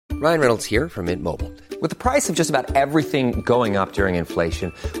Ryan Reynolds here from Mint Mobile. With the price of just about everything going up during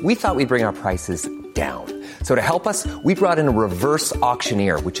inflation, we thought we'd bring our prices down. So to help us, we brought in a reverse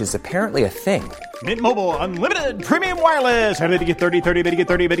auctioneer, which is apparently a thing. Mint Mobile Unlimited Premium Wireless. How to get 30, 30, bit to get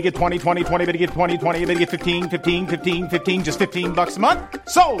 30, bit to get 20, 20, 20, bit to get 20, 20, bit to get 15, 15, 15, 15, just $15 a month?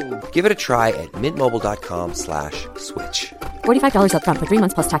 Sold! Give it a try at mintmobile.com/switch. $45 up front for 3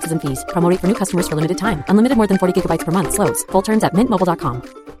 months plus taxes and fees. Promo rate for new customers for limited time. Unlimited more than 40 gigabytes per month. Slows full terms at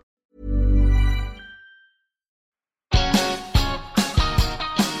mintmobile.com.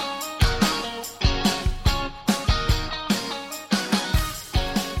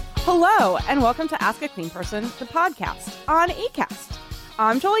 Hello, and welcome to Ask a Clean Person, the podcast on Acast.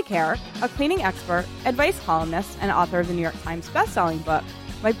 I'm Jolie Kerr, a cleaning expert, advice columnist, and author of the New York Times bestselling book,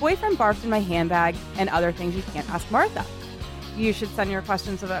 My Boyfriend Barfed in My Handbag, and Other Things You Can't Ask Martha. You should send your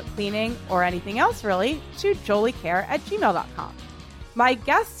questions about cleaning, or anything else really, to joliecare@gmail.com. My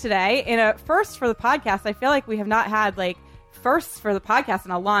guest today, in a first for the podcast, I feel like we have not had firsts for the podcast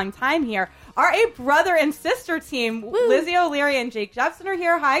in a long time here, are a brother and sister team. Woo. Lizzie O'Leary and Jake Jepson are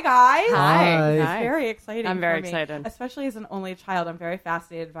here. Hi, guys. Hi. It's very exciting. I'm very for me. excited. Especially as an only child. I'm very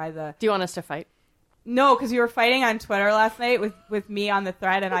fascinated by the... Do you want us to fight? No, because you were fighting on Twitter last night with me on the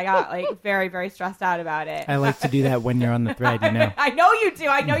thread, and I got very, very stressed out about it. I like to do that when you're on the thread, you know. I know you do.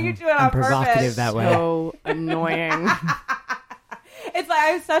 I know you do it on I'm purpose. provocative that way. So annoying. It's I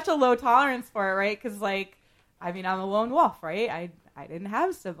have such a low tolerance for it, right? Because I'm a lone wolf, right? I didn't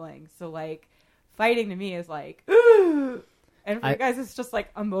have siblings, so fighting to me is ooh. And for you guys, it's just a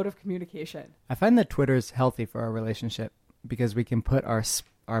mode of communication. I find that Twitter is healthy for our relationship because we can put our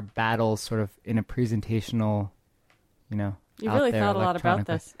battles sort of in a presentational, You really thought a lot about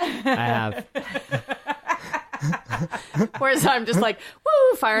this. I have. Whereas I'm just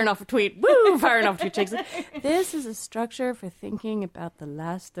woo, firing off a tweet, woo, firing off a tweet. Jake's this is a structure for thinking about the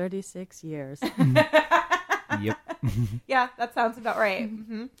last 36 years. Yep. Yeah, that sounds about right.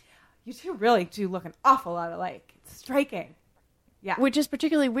 Mm-hmm. You two really do look an awful lot alike. It's striking. Yeah. Which is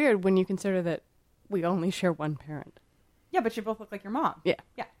particularly weird when you consider that we only share one parent. Yeah, but you both look like your mom. Yeah.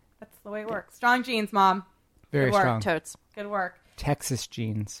 Yeah, that's the way it works. Strong genes, Mom. Very Good work. strong. Totes. Good work. Texas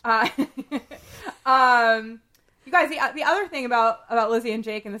genes. You guys, the other thing about Lizzie and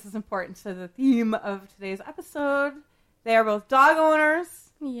Jake, and this is important to the theme of today's episode, they are both dog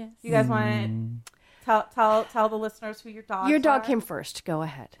owners. Yes. You guys want to tell the listeners who your dogs are? Your dog came first. Go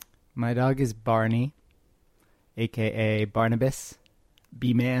ahead. My dog is Barney, a.k.a. Barnabas,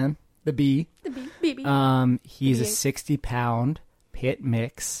 B-Man, the bee. The baby. He's a 60-pound pit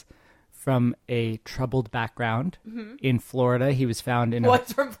mix from a troubled background in Florida. He was found in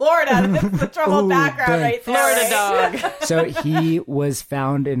What's from Florida? That's the troubled background right there. Florida dog. So he was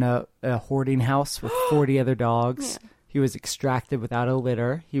found in a hoarding house with 40 other dogs. Yeah. He was extracted without a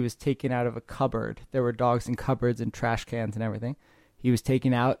litter. He was taken out of a cupboard. There were dogs in cupboards and trash cans and everything. He was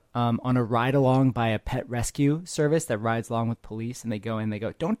taken out on a ride-along by a pet rescue service that rides along with police. And they go in, they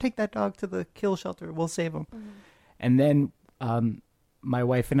go, don't take that dog to the kill shelter. We'll save him. Mm-hmm. And then my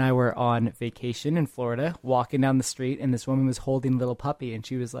wife and I were on vacation in Florida, walking down the street, and this woman was holding a little puppy. And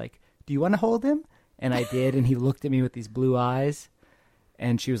she was like, do you want to hold him? And I did. And he looked at me with these blue eyes.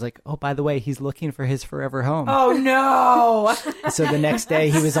 And she was like, oh, by the way, he's looking for his forever home. Oh, no. So the next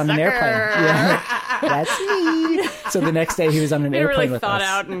day he was on an airplane. Yeah, that's me. So the next day he was on an airplane really with thought us.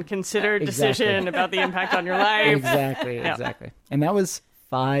 out and considered decision about the impact on your life. Exactly. And that was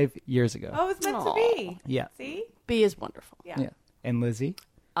 5 years ago. Oh, it's meant to be. Yeah. See? B is wonderful. Yeah. And Lizzie?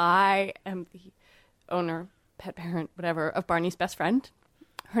 I am the owner, pet parent, whatever, of Barney's best friend.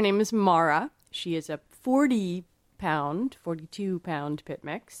 Her name is Mara. She is a 42-pound pit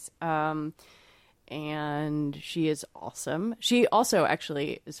mix. And she is awesome. She also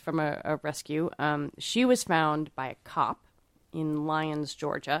actually is from a rescue. She was found by a cop in Lyons,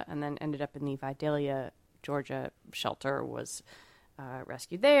 Georgia, and then ended up in the Vidalia, Georgia shelter, was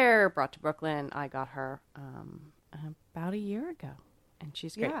rescued there, brought to Brooklyn. I got her about a year ago. And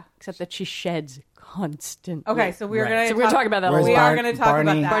she's great, except that she sheds constantly. Okay, so we're going to talk about that. We are going to talk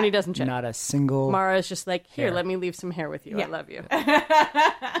about that. Barney doesn't shed. Not a single. Mara is just like, here, hair. let me leave some hair with you. Yeah. I love you.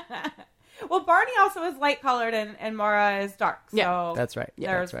 Well, Barney also is light colored and Mara is dark. So yeah, that's right.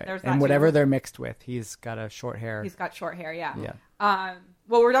 There's and that whatever too. they're mixed with, he's got a short hair. He's got short hair, yeah. Yeah.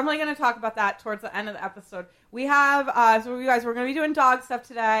 Well, we're definitely going to talk about that towards the end of the episode. We have, so you guys, we're going to be doing dog stuff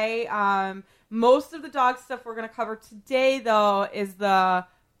today. Most of the dog stuff we're going to cover today, though, is the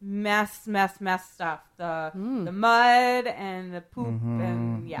mess stuff. The mud and the poop.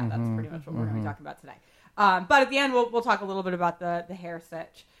 And yeah, that's pretty much what we're going to be talking about today. But at the end, we'll talk a little bit about the hair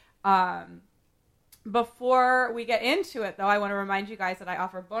sitch. Before we get into it, though, I want to remind you guys that I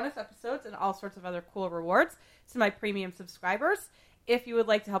offer bonus episodes and all sorts of other cool rewards to my premium subscribers. If you would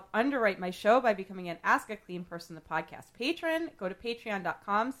like to help underwrite my show by becoming an Ask a Clean Person, the podcast patron, go to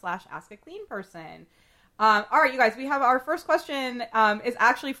patreon.com/askacleanperson. All right, you guys, we have our first question is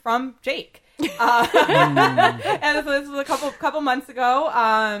actually from Jake. And this was a couple months ago.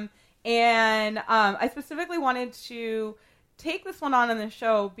 I specifically wanted to take this one on the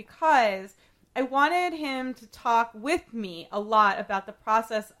show because I wanted him to talk with me a lot about the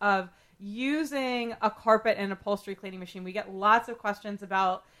process of using a carpet and upholstery cleaning machine. We get lots of questions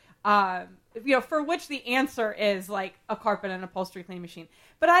about, for which the answer is like a carpet and upholstery cleaning machine.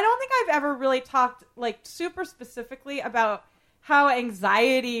 But I don't think I've ever really talked like super specifically about how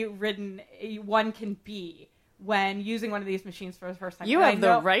anxiety ridden one can be when using one of these machines for the first time. You have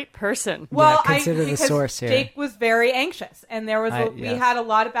the right person. Well, consider the source here. Jake was very anxious, and there was we had a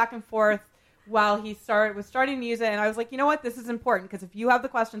lot of back and forth while he was starting to use it, and I was like, you know what, this is important because if you have the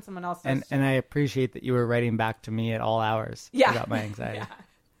question, someone else does. And I appreciate that you were writing back to me at all hours about my anxiety. Yeah.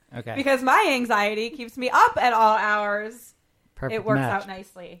 Okay. Because my anxiety keeps me up at all hours. Perfect It works match. out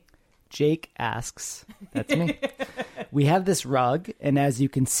nicely. Jake asks, that's me. We have this rug, and as you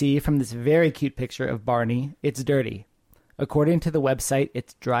can see from this very cute picture of Barney, it's dirty. According to the website,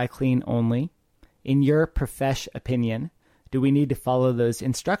 it's dry clean only. In your profesh opinion, do we need to follow those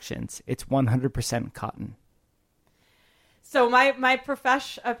instructions? It's 100% cotton. So my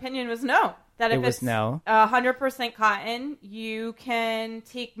profesh opinion was no. That if it's no. 100% cotton, you can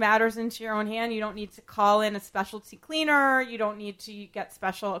take matters into your own hand. You don't need to call in a specialty cleaner. You don't need to get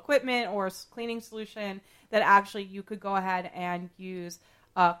special equipment or cleaning solution. That actually you could go ahead and use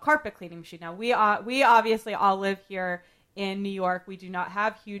a carpet cleaning machine. Now, we obviously all live here in New York. We do not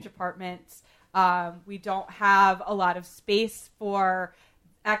have huge apartments. We don't have a lot of space for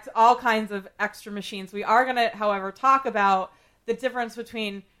all kinds of extra machines. We are going to, however, talk about the difference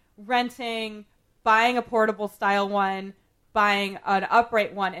between renting, buying a portable style one, buying an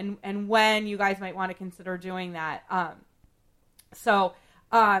upright one, and when you guys might want to consider doing that.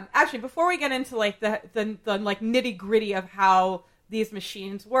 Actually, before we get into like the like nitty gritty of how these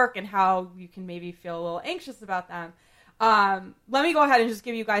machines work and how you can maybe feel a little anxious about them, let me go ahead and just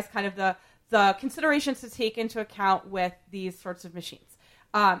give you guys kind of the considerations to take into account with these sorts of machines.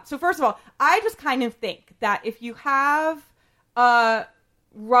 So first of all, I just kind of think that if you have a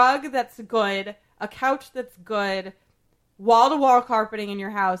rug that's good, a couch that's good, wall-to-wall carpeting in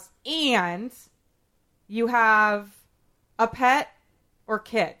your house, and you have a pet or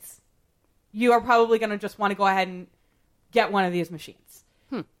kids, you are probably going to just want to go ahead and get one of these machines.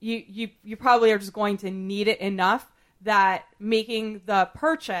 You probably are just going to need it enough that making the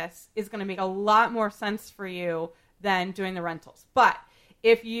purchase is going to make a lot more sense for you than doing the rentals. But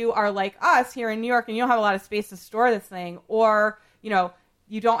if you are like us here in New York and you don't have a lot of space to store this thing, or,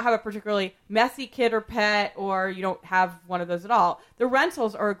 you don't have a particularly messy kid or pet, or you don't have one of those at all, the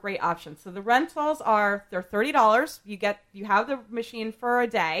rentals are a great option. So the rentals they're $30. You have the machine for a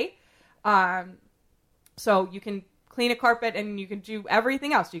day. So you can clean a carpet and you can do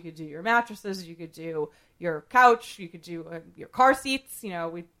everything else. You could do your mattresses, you could do your couch, you could do your car seats. In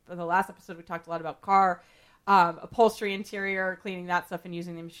the last episode we talked a lot about car upholstery, interior, cleaning that stuff, and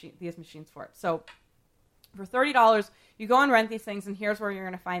using these machines for it. So for $30, you go and rent these things, and here's where you're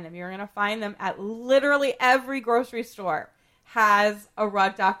going to find them. You're going to find them at literally every grocery store has a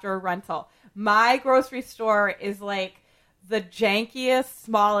Rug Doctor rental. My grocery store is like the jankiest,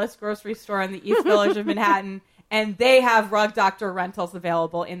 smallest grocery store in the East Village of Manhattan, and they have Rug Doctor rentals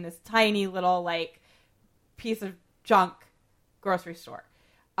available in this tiny little like piece of junk grocery store.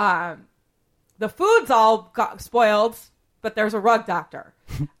 The food's all spoiled, but there's a Rug Doctor.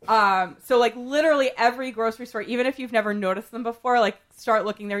 So like literally every grocery store, even if you've never noticed them before, like start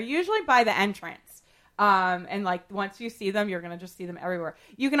looking. They're usually by the entrance. And like once you see them, you're going to just see them everywhere.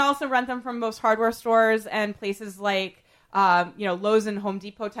 You can also rent them from most hardware stores, and places like, Lowe's and Home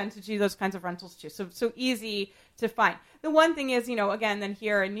Depot tend to do those kinds of rentals too. So easy to find. The one thing is, again, then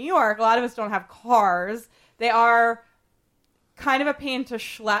here in New York, a lot of us don't have cars. They are kind of a pain to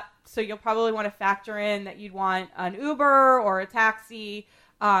schlep. So you'll probably want to factor in that you'd want an Uber or a taxi.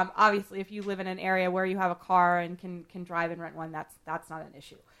 Obviously, if you live in an area where you have a car and can drive and rent one, that's not an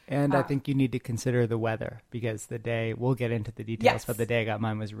issue. And I think you need to consider the weather, because we'll get into the details, yes. But the day I got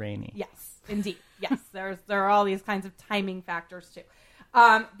mine was rainy. Yes, indeed. Yes, there are all these kinds of timing factors too.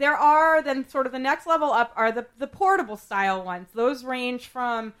 There are then sort of the next level up are the portable style ones. Those range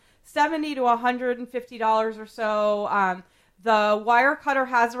from $70 to $150 or so. The Wirecutter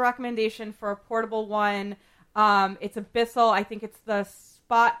has a recommendation for a portable one. It's a Bissell. I think it's the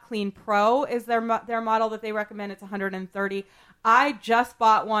Spot Clean Pro is their model that they recommend. It's $130. I just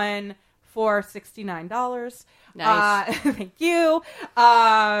bought one for $69. Nice. Thank you.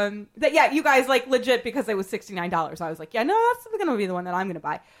 You guys, like, legit, because it was $69. I was like, yeah, no, that's going to be the one that I'm going to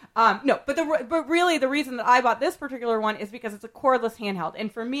buy. But really the reason that I bought this particular one is because it's a cordless handheld.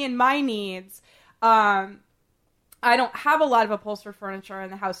 And for me and my needs, I don't have a lot of upholstered furniture in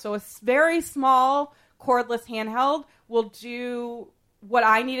the house. So a very small cordless handheld will do what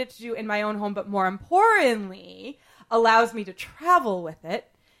I need it to do in my own home. But more importantly, allows me to travel with it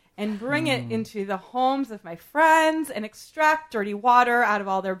and bring it into the homes of my friends and extract dirty water out of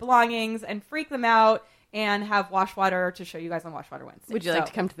all their belongings and freak them out and have wash water to show you guys on Wash Water Wednesday. Would you like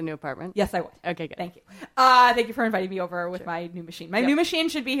to come to the new apartment? Yes, I would. Okay, good. Thank you. Thank you for inviting me over with my new machine. My new machine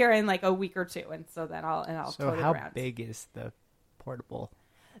should be here in like a week or two, and so then I'll So tote it how around. big is the portable?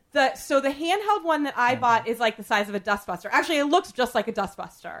 So the handheld one that I bought is like the size of a dustbuster. Actually, it looks just like a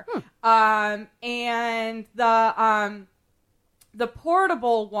dustbuster. And the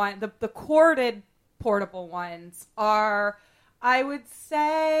portable one, the corded portable ones are, I would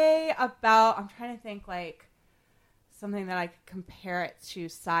say, about, I'm trying to think like something that I could compare it to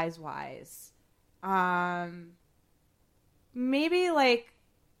size-wise. Maybe like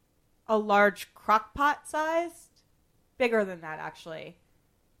a large crock pot sized. Bigger than that, actually.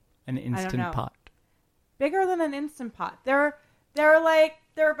 An Instant Pot. Bigger than an Instant Pot. They're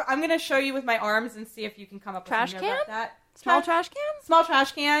I'm going to show you with my arms and see if you can come up with Trash something can? about that. Small trash can? Small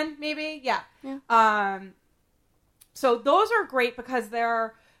trash can, maybe. Yeah. So those are great because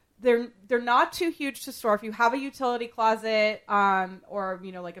they're not too huge to store. If you have a utility closet, or,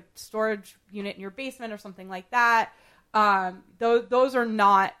 like a storage unit in your basement or something like that, those are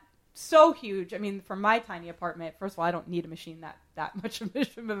not so huge. I mean, for my tiny apartment, first of all, I don't need a machine that much of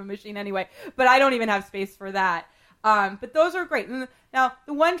a machine anyway, but I don't even have space for that. But those are great. Now,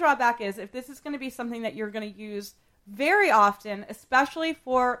 the one drawback is if this is going to be something that you're going to use very often, especially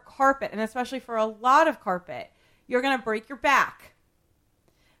for carpet, and especially for a lot of carpet, you're going to break your back.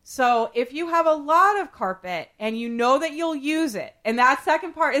 So if you have a lot of carpet and you know that you'll use it, and that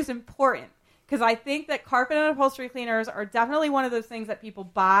second part is important, because I think that carpet and upholstery cleaners are definitely one of those things that people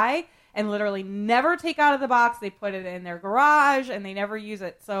buy and literally never take out of the box. They put it in their garage and they never use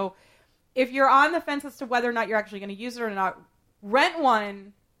it. So if you're on the fence as to whether or not you're actually going to use it or not, rent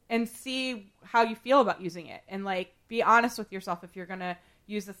one and see how you feel about using it. And like, be honest with yourself if you're going to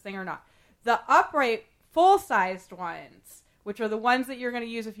use this thing or not. The upright, full-sized ones, which are the ones that you're going to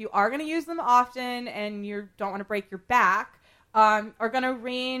use if you are going to use them often and you don't want to break your back, are going to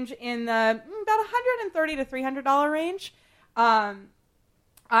range in the about $130 to $300 range. I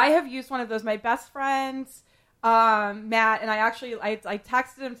have used one of those. My best friends, Matt, and I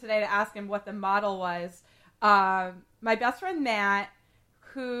texted him today to ask him what the model was. My best friend Matt,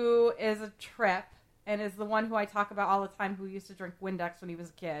 who is a trip and is the one who I talk about all the time, who used to drink Windex when he was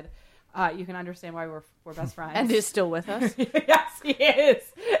a kid. You can understand why we're best friends. And is still with us. Yes, he is.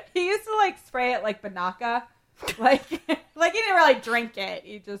 He used to like spray it like Banaka. Like he didn't really drink it.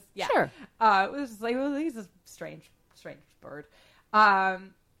 He just, yeah. Sure. It was just like, he's a strange bird.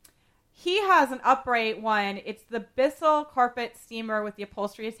 He has an upright one. It's the Bissell carpet steamer with the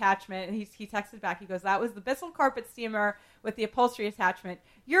upholstery attachment. And he texted back. He goes, that was the Bissell carpet steamer with the upholstery attachment.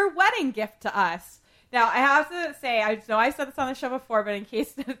 Your wedding gift to us. Now, I have to say, I know I said this on the show before, but in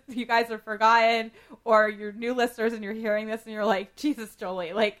case you guys have forgotten or you're new listeners and you're hearing this and you're like, Jesus,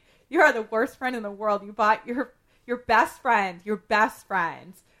 Jolie, like, you are the worst friend in the world. You bought your best friend,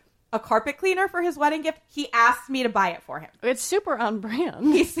 a carpet cleaner for his wedding gift. He asked me to buy it for him. It's super on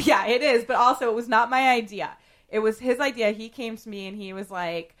brand. Yeah, it is. But also, it was not my idea. It was his idea. He came to me and he was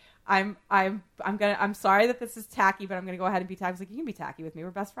like, I'm sorry that this is tacky, but I'm going to go ahead and be tacky. I was like, you can be tacky with me.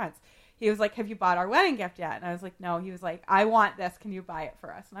 We're best friends. He was like, have you bought our wedding gift yet? And I was like, no. He was like, I want this. Can you buy it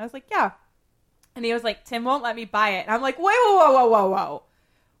for us? And I was like, yeah. And he was like, Tim won't let me buy it. And I'm like, whoa.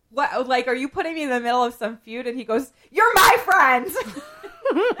 What? Like, are you putting me in the middle of some feud? And he goes, you're my friend.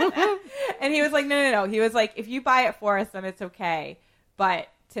 And he was like, no. He was like, if you buy it for us, then it's okay. But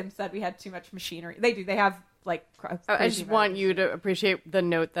Tim said we had too much machinery. They do. They have like. I just want you to appreciate the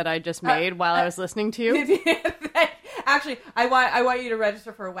note that I just made while I was listening to you. Actually, I want you to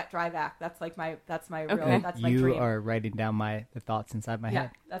register for a wet dry vac. That's like my my you dream. are writing down the thoughts inside my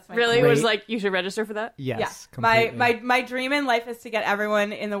head. That's my really dream. It was like you should register for that. Yes, yeah. completely. My dream in life is to get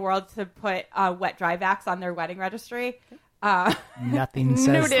everyone in the world to put wet dry vacs on their wedding registry. Nothing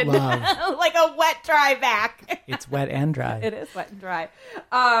says Noted. love like a wet dry vac. It's wet and dry. It is wet and dry.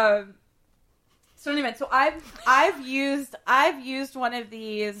 So anyway, so I've used one of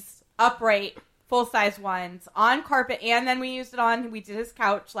these upright full-size ones on carpet, and then we did his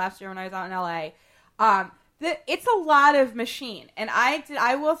couch last year when I was out in LA. It's a lot of machine, and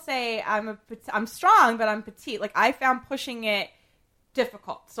I will say I'm strong, but I'm petite. Like, I found pushing it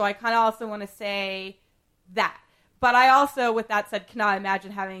difficult, so I kind of also want to say that. But I also, with that said, cannot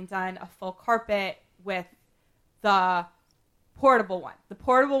imagine having done a full carpet with the portable one. The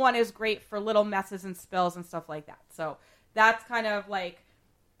portable one is great for little messes and spills and stuff like that. So that's kind of like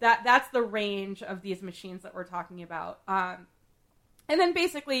that's the range of these machines that we're talking about. And then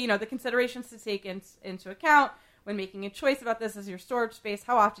basically, the considerations to take into account when making a choice about this is your storage space,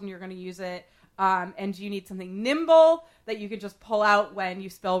 how often you're going to use it, and do you need something nimble that you can just pull out when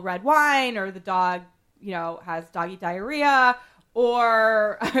you spill red wine or the dog, has doggy diarrhea,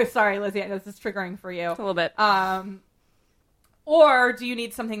 or sorry, Lizzie, I know this is triggering for you. A little bit. Or do you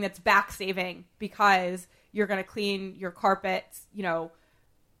need something that's back saving because you're going to clean your carpets,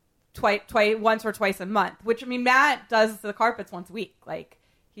 once or twice a month, which, I mean, Matt does the carpets once a week. Like,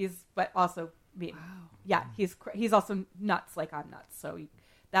 but also, yeah, he's also nuts like I'm nuts. So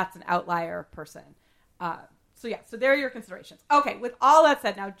that's an outlier person. So there are your considerations. Okay, with all that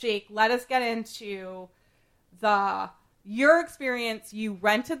said, now, Jake, let us get into your experience. You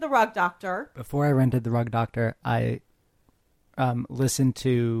rented the Rug Doctor. Before I rented the Rug Doctor, I listened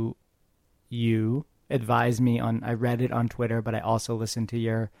to you advise me on, I read it on Twitter, but I also listened to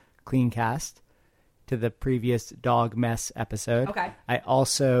your Cleancast, to the previous dog mess episode. Okay. I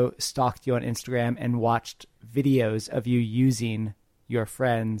also stalked you on Instagram and watched videos of you using your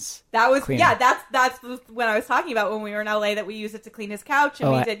friend's cleaner. Yeah, that's when I was talking about when we were in LA that we used it to clean his couch,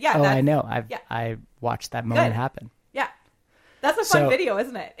 and we did. Yeah. I know. I watched that moment happen. Yeah. That's a fun video,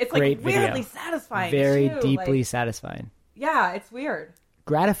 isn't it? It's like weirdly satisfying. Very deeply satisfying. Yeah, it's weird.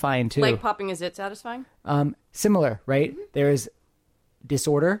 Gratifying too. Like popping is it satisfying? Similar, right? Mm-hmm. There is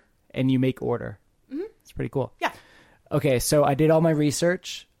disorder and you make order. Mm-hmm. It's pretty cool. Yeah. Okay, so I did all my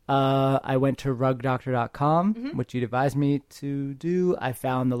research. I went to rugdoctor.com, mm-hmm. which you'd advised me to do. I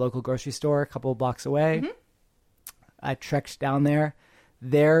found the local grocery store a couple of blocks away. Mm-hmm. I trekked down there.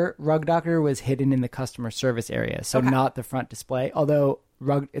 Their Rug Doctor was hidden in the customer service area, so not the front display. Although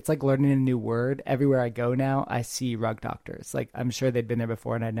it's like learning a new word. Everywhere I go now, I see Rug Doctors. Like, I'm sure they'd been there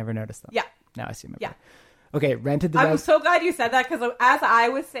before and I'd never noticed them. Yeah. Now I see them. Yeah. Okay, rented the I'm so glad you said that, because as I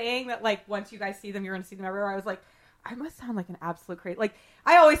was saying that, like, once you guys see them, you're going to see them everywhere, I was like, I must sound like an absolute crazy... Like,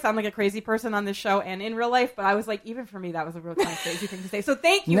 I always sound like a crazy person on this show and in real life, but I was like, even for me, that was a real kind of crazy thing to say. So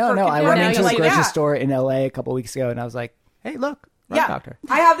thank you for... I went into a grocery store in LA a couple weeks ago, and I was like, hey, look, Rug Doctor.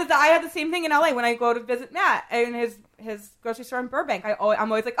 I had the same thing in LA when I go to visit Matt in his grocery store in Burbank. I'm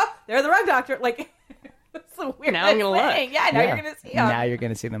always like, oh, they're the Rug Doctor. Like, it's a weird now I'm gonna thing. look. Yeah, now you're going to see them. Now you're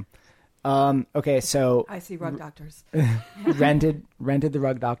going to see them. Okay, so I see Rug Doctors. rented the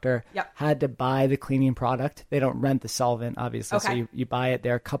Rug Doctor. Yep. Had to buy the cleaning product. They don't rent the solvent, obviously. Okay. So you buy it.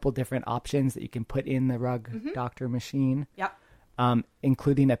 There are a couple different options that you can put in the Rug Doctor machine. Yep.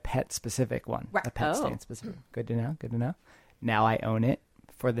 Including a pet specific one. Right. A pet stain specific. Good to know. Now I own it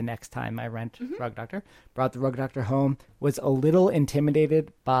for the next time I rent Rug Doctor. Brought the Rug Doctor home. Was a little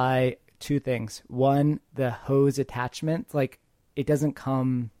intimidated by two things. One, the hose attachment. Like, it doesn't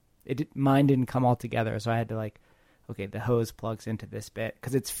come... Mine didn't come all together, so I had to the hose plugs into this bit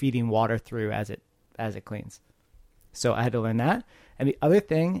because it's feeding water through as it cleans. So I had to learn that. And the other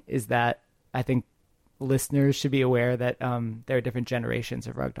thing is that I think listeners should be aware that there are different generations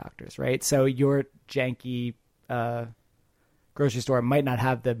of Rug Doctors, right? So your janky grocery store might not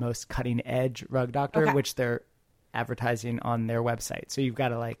have the most cutting edge Rug Doctor, which they're advertising on their website. So you've got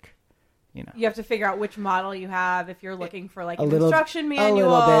to you have to figure out which model you have if you're looking for an instruction manual.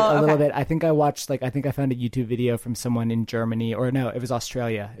 A little bit. I think I watched, I found a YouTube video from someone in Germany, or no, it was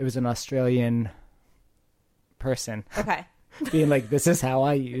Australia. It was an Australian person. Okay. Being like, this is how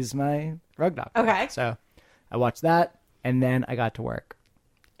I use my Rug Doctor. Okay. So I watched that, and then I got to work.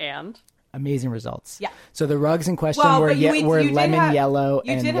 And? Amazing results. Yeah. So the rugs in question were lemon yellow and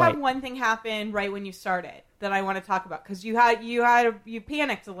white. You did have one thing happen right when you started that I want to talk about, because you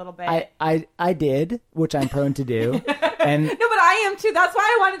panicked a little bit. I did, which I'm prone to do. And no, but I am too. That's why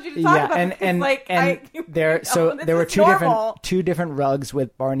I wanted you to talk about it. There were two different rugs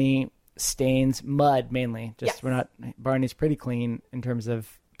with Barney stains, mud mainly. Barney's pretty clean in terms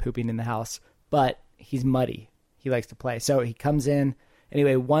of pooping in the house, but he's muddy. He likes to play. So he comes in.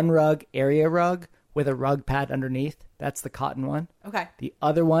 Anyway, one rug, area rug, with a rug pad underneath. That's the cotton one. Okay. The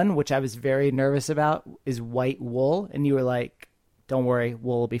other one, which I was very nervous about, is white wool. And you were like, don't worry,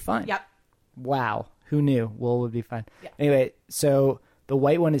 wool will be fine. Yep. Wow. Who knew wool would be fine? Yep. Anyway, so the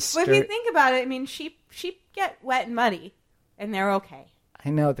white one is... But if you think about it, I mean, sheep get wet and muddy, and they're okay. I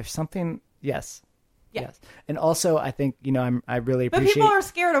know. There's something Yes. Yeah. Yes. And also, I think, I really But appreciate... people are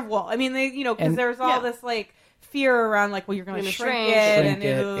scared of wool. I mean, they, because there's all this, like, fear around, like, well, you're going to shrink it. Shrink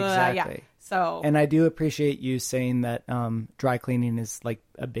it, exactly. Yeah. So... And I do appreciate you saying that dry cleaning is, like,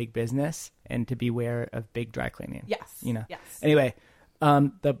 a big business and to beware of big dry cleaning. Yes. Yes. Anyway,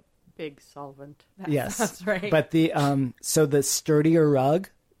 the... Big solvent. Yes. That's right. But so the sturdier rug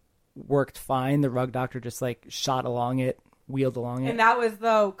worked fine. The rug doctor just, like, shot along it, wheeled along it. And that was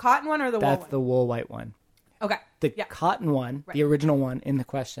the cotton one or the wool one? That's the wool white one. Okay. The cotton one, the original one in the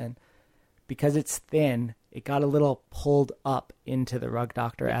question, because it's thin, it got a little pulled up into the rug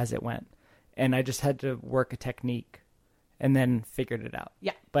doctor as it went. And I just had to work a technique and then figured it out.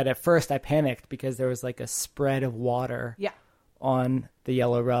 Yeah. But at first I panicked because there was like a spread of water on the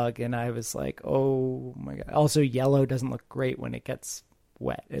yellow rug. And I was like, oh my God. Also, yellow doesn't look great when it gets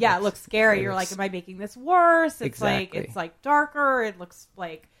wet. It looks scary. You're like, am I making this worse? It's it's like darker. It looks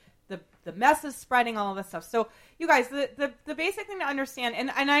like the mess is spreading, all of this stuff. So you guys, the basic thing to understand,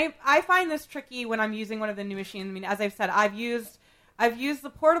 and I find this tricky when I'm using one of the new machines. I mean, as I've said, I've used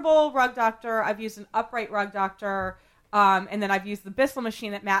the portable rug doctor. I've used an upright rug doctor. And then I've used the Bissell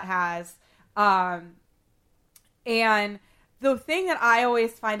machine that Matt has. And the thing that I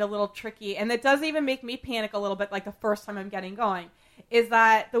always find a little tricky, and that does even make me panic a little bit, like the first time I'm getting going, is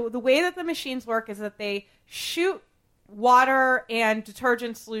that the way that the machines work is that they shoot water and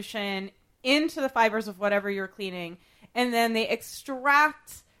detergent solution into the fibers of whatever you're cleaning, and then they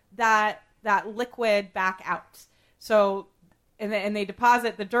extract that liquid back out. So, and they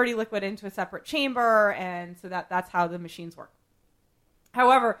deposit the dirty liquid into a separate chamber, and so that's how the machines work.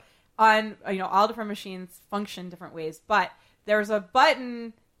 However, on all different machines function different ways, but there's a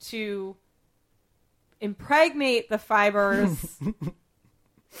button to impregnate the fibers.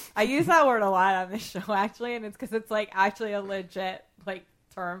 I use that word a lot on this show, actually, and it's because it's like actually a legit like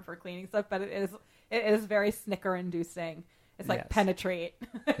term for cleaning stuff, but it is very snicker-inducing. It's like penetrate.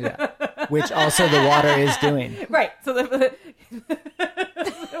 Yeah. Which also the water is doing. Right. So the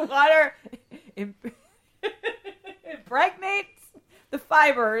water impregnates the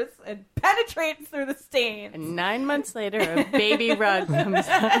fibers and penetrates through the stains. And 9 months later, a baby rug comes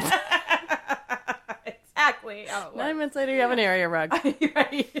out. Exactly. How it works. 9 months later, you have an area rug.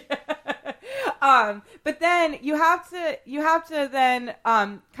 Right. But then you have to then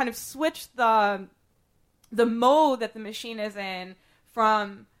kind of switch the mode that the machine is in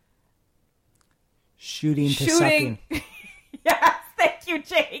from shooting to sucking. Yes, thank you,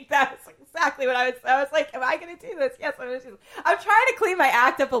 Jake. That was exactly what I was like, am I going to do this? Yes, I'm going to do this. I'm trying to clean my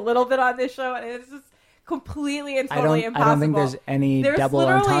act up a little bit on this show, and it's just completely and totally impossible. I don't think there's any double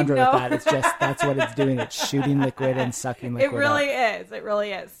entendre with that. It's just that's what it's doing. It's shooting liquid and sucking liquid. It really is. It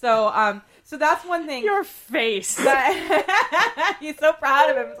really is. So that's one thing. Your face. He's so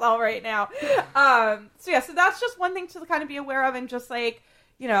proud of himself right now. So that's just one thing to kind of be aware of, and just like,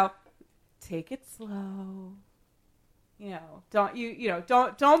 take it slow.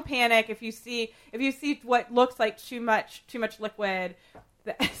 Don't panic if you see what looks like too much liquid.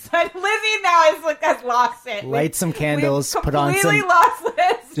 Lizzie now has lost it. Light some candles. Put on some. Completely lost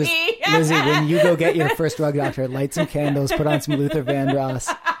Lizzie. Just, Lizzie, when you go get your first rug doctor, light some candles. Put on some Luther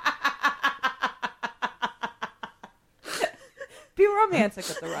Vandross. Be romantic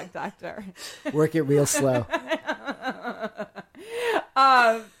with the rug doctor. Work it real slow.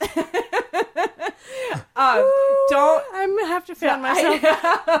 I'm gonna have to fan myself.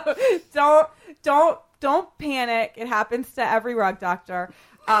 Don't panic. It happens to every rug doctor.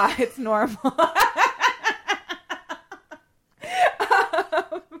 It's normal. How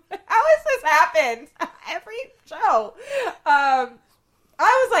has this happened? Every show.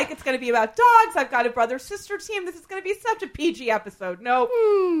 I was like, it's going to be about dogs. I've got a brother-sister team. This is going to be such a PG episode. Nope.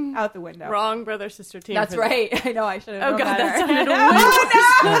 Out the window. Wrong brother-sister team. That's right. I know. I should have known God, better. that sounded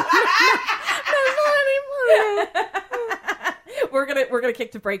we're gonna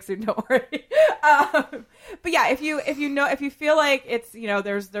kick to break soon. Don't worry. But yeah, if you feel like it's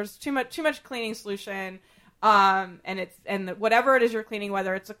there's too much cleaning solution, and whatever it is you're cleaning,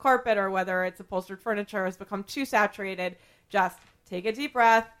 whether it's a carpet or whether it's upholstered furniture, has become too saturated, just take a deep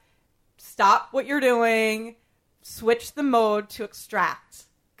breath, stop what you're doing, switch the mode to extract,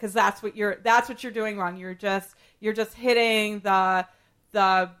 because that's what you're doing wrong. You're just hitting the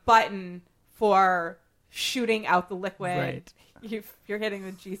button for shooting out the liquid. Right. You're hitting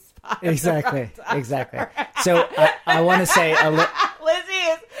the G spot. Exactly. So I want to say Lizzie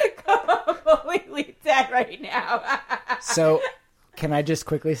is completely dead right now. So can I just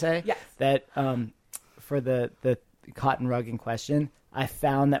quickly say that for the cotton rug in question, I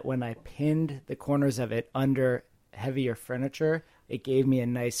found that when I pinned the corners of it under heavier furniture, it gave me a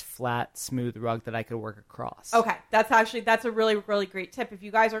nice, flat, smooth rug that I could work across. Okay, that's a really, really great tip. If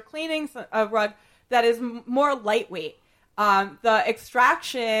you guys are cleaning a rug that is more lightweight, the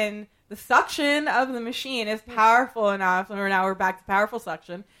extraction, the suction of the machine is powerful enough, or now we're back to powerful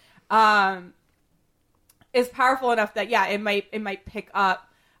suction, is powerful enough that, yeah, it might pick up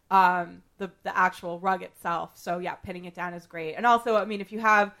the actual rug itself. So, yeah, pinning it down is great. And also, I mean, if you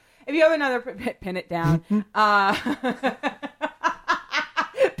have another, pin it down.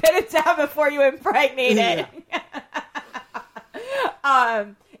 Pin it down before you impregnate it.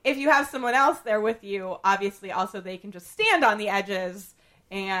 If you have someone else there with you, obviously also they can just stand on the edges,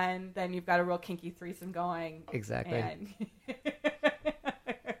 and then you've got a real kinky threesome going. Exactly.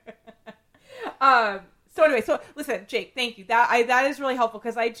 So anyway, listen, Jake, thank you. That is really helpful,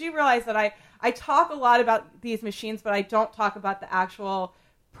 because I do realize that I talk a lot about these machines, but I don't talk about the actual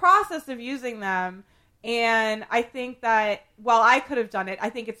process of using them. And I think that while I could have done it, I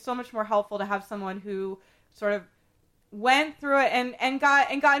think it's so much more helpful to have someone who sort of went through it and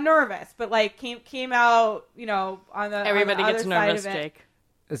got nervous, but like came out, on the everybody on the gets other nervous, side of it. Jake.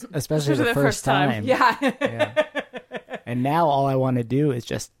 Especially the first time. Yeah. And now all I want to do is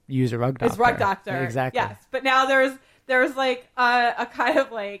just use a rug doctor. It's rug doctor. Exactly. Yes. But now there's like a kind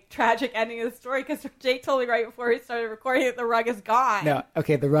of like tragic ending of the story, because Jake told me right before he started recording that the rug is gone. No,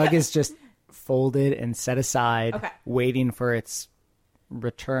 okay, the rug is just folded and set aside, waiting for its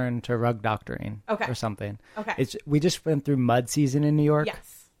return to rug doctoring or something. Okay. We just went through mud season in New York.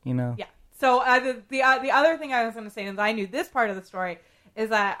 Yes. Yeah. So the other thing I was going to say, and I knew this part of the story, is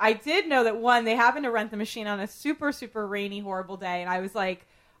that I did know that, one, they happened to rent the machine on a super, super rainy, horrible day. And I was like,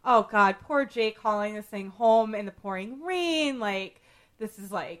 oh, God, poor Jake hauling this thing home in the pouring rain. Like, this is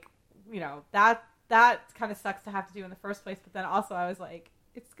like, that kind of sucks to have to do in the first place. But then also I was like,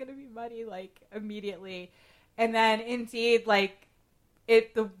 it's going to be muddy, like, immediately. And then, indeed, like,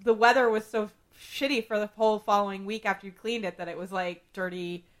 the weather was so shitty for the whole following week after you cleaned it that it was, like,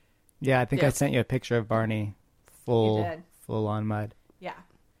 dirty. Yeah, I think I sent you a picture of Barney full on mud. Yeah.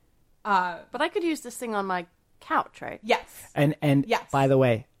 But I could use this thing on my couch, right? Yes. And yes. By the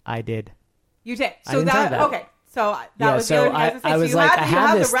way, I did. You did. I So didn't tell you that. Okay. So that was so the other thing I was so like, I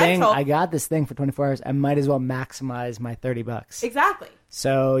have this thing. rental. I got this thing for 24 hours. I might as well maximize my $30. Exactly.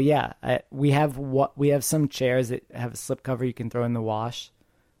 So yeah, we have some chairs that have a slip cover you can throw in the wash.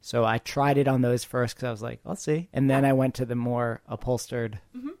 So I tried it on those first because I was like, let's see. And then I went to the more upholstered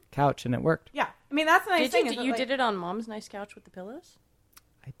couch, and it worked. Yeah. I mean, that's the nice thing. You did it on Mom's nice couch with the pillows?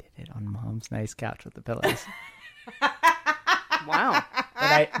 I did it on Mom's nice couch with the pillows. Wow.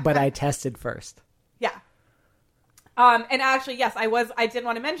 But I tested first. Yeah. And actually, yes, I did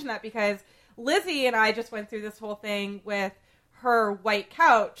want to mention that because Lizzie and I just went through this whole thing with her white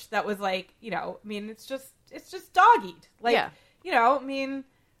couch that was like, I mean, it's just dog-eat. Like, I mean,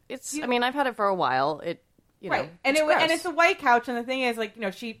 I've had it for a while. Right. And it's a white couch, and the thing is, like,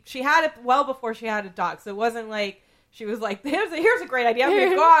 she had it well before she had a dog, so it wasn't like she was like, here's a great idea. I'm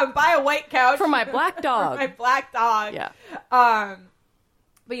gonna go out and buy a white couch for my black dog. For my black dog. Yeah.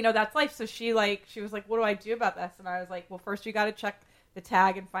 But that's life. So she was like, what do I do about this? And I was like, well, first you got to check the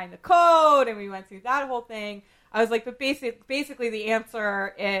tag and find the code, and we went through that whole thing. I was like, but basically the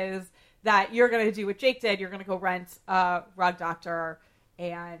answer is that you're gonna do what Jake did. You're gonna go rent a rug doctor,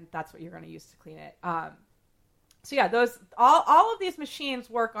 and that's what you're gonna use to clean it. So yeah, all of these machines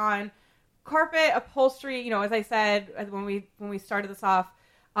work on carpet, upholstery. As I said when we started this off,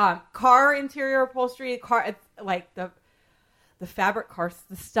 car interior upholstery, like the fabric car,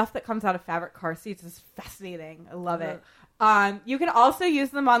 the stuff that comes out of fabric car seats is fascinating. I love it. You can also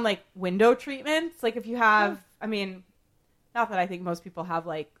use them on like window treatments. Like if you have, I mean, not that I think most people have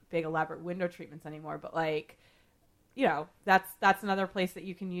like big elaborate window treatments anymore, but like, that's another place that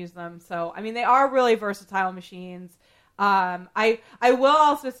you can use them. So, I mean, they are really versatile machines. I will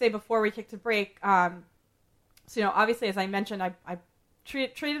also say before we kick to break, so, obviously, as I mentioned, I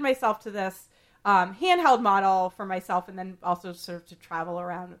treated myself to this handheld model for myself, and then also sort of to travel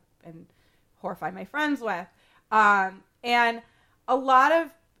around and horrify my friends with. And a lot of,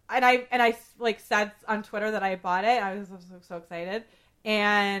 and I like said on Twitter that I bought it. I was so excited.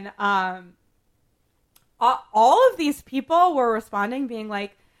 And, all of these people were responding being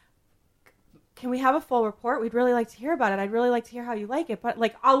like, can we have a full report? We'd really like to hear about it. I'd really like to hear how you like it. But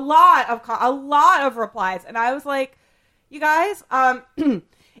like a lot of replies. And I was like, you guys,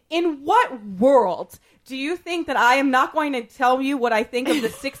 in what world do you think that I am not going to tell you what I think of the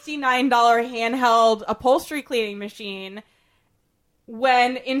 $69 handheld upholstery cleaning machine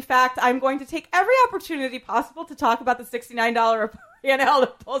when in fact I'm going to take every opportunity possible to talk about the $69 handheld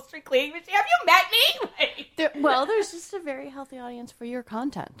upholstery cleaning machine. Have you met me? Like, There's just a very healthy audience for your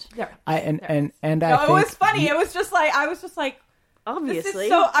content. It was funny. It was just like, I was just like,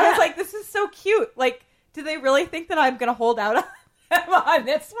 obviously. I was like, this is so cute. Like, do they really think that I'm going to hold out on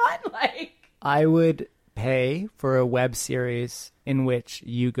this one? Like, I would pay for a web series in which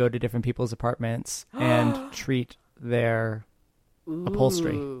you go to different people's apartments and treat their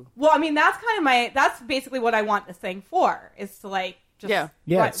upholstery. Well, I mean, that's basically what I want this thing for, is to like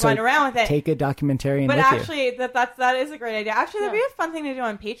just run around with it. Take a documentarian but with actually, you. that is a great idea. Actually, that'd be a fun thing to do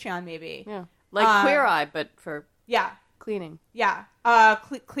on Patreon, maybe. Yeah, like Queer Eye, but for cleaning. Yeah,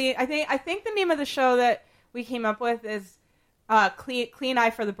 clean. I think the name of the show that we came up with is Clean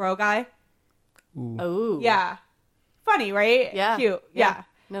Eye for the Bro Guy. Ooh. Oh, yeah, funny, right? Yeah, cute. Yeah.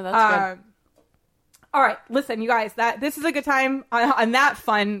 No, that's good. All right, listen, you guys. This is a good time on that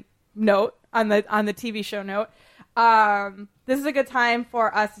fun note, on the TV show note. This is a good time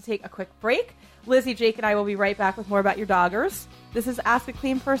for us to take a quick break. Lizzie, Jake, and I will be right back with more about your doggers. This is Ask a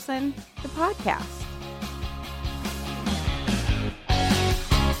Clean Person, the podcast.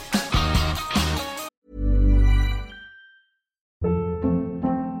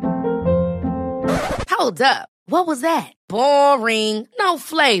 Hold up. What was that? Boring. No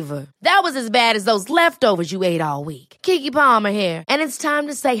flavor. That was as bad as those leftovers you ate all week. Keke Palmer here, and it's time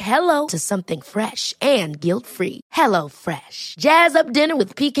to say hello to something fresh and guilt-free. Hello Fresh. Jazz up dinner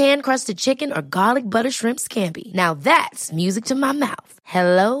with pecan-crusted chicken or garlic butter shrimp scampi. Now that's music to my mouth.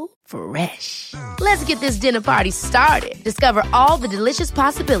 Hello Fresh. Let's get this dinner party started. Discover all the delicious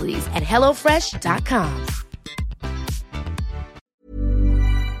possibilities at HelloFresh.com.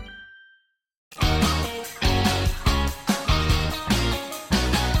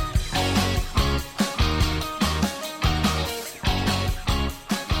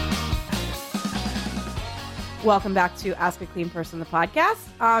 Welcome back to Ask a Clean Person, the podcast.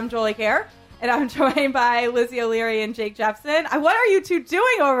 I'm Jolie Kerr, and I'm joined by Lizzie O'Leary and Jake Jepson. What are you two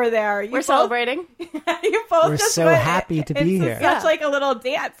doing over there? We're celebrating. You both We're just so happy to be here. Such like a little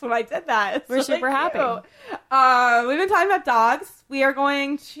dance when I did that. We're super happy. We've been talking about dogs. We are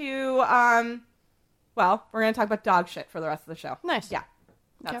going to, we're going to talk about dog shit for the rest of the show. Nice. Yeah.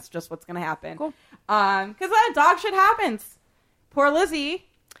 That's just what's going to happen. Cool. Because dog shit happens. Poor Lizzie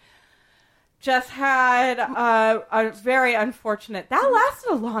just had a very unfortunate. That lasted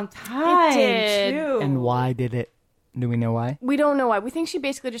a long time. It did. Too. And why did it? Do we know why? We don't know why. We think she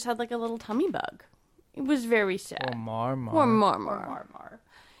basically just had like a little tummy bug. It was very sad. Mar. Poor Mar.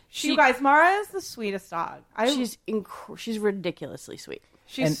 You guys, Mara is the sweetest dog. She's ridiculously sweet.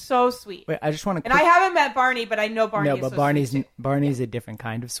 She's so sweet. Wait, I just want to. And I haven't met Barney, but I know Barney. No, is but so Barney's a different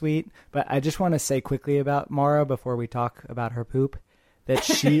kind of sweet. But I just want to say quickly about Mara before we talk about her poop.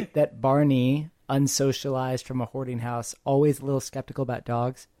 That Barney, unsocialized from a hoarding house, always a little skeptical about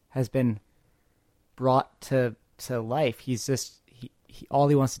dogs, has been brought to life. He's just all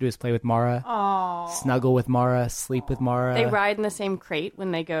he wants to do is play with Mara, snuggle with Mara, sleep with Mara. They ride in the same crate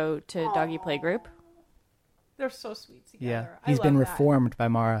when they go to doggy playgroup. They're so sweet together. Yeah, he's been reformed by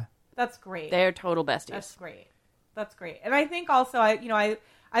Mara. That's great. They're total besties. That's great. And I think also, I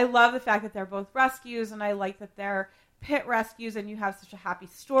love the fact that they're both rescues, and I like that they're pit rescues, and you have such a happy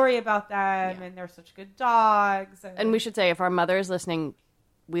story about them, and they're such good dogs. And we should say, if our mother is listening,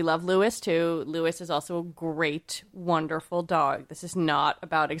 we love Lewis too. Lewis is also a great, wonderful dog. This is not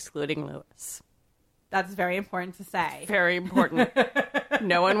about excluding Lewis. That's very important to say. Very important.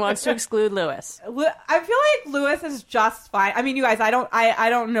 No one wants to exclude Lewis. I feel like Lewis is just fine. I mean, you guys, I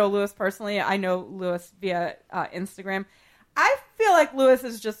don't know Lewis personally. I know Lewis via Instagram. I feel like Lewis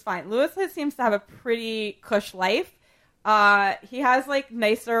is just fine. Lewis seems to have a pretty cush life. He has like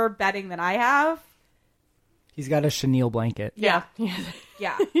nicer bedding than I have. He's got a chenille blanket. Yeah.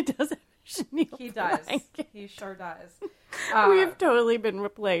 Yeah. He does have a chenille He does. blanket. He sure does. We've totally been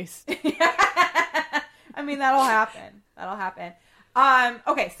replaced. I mean, that'll happen.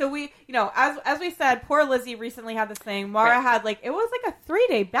 Okay, so we, as we said, poor Lizzie recently had this thing. Mara had it was like a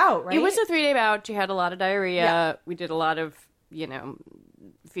 3-day bout, right? It was a 3-day bout. She had a lot of diarrhea. Yeah. We did a lot of,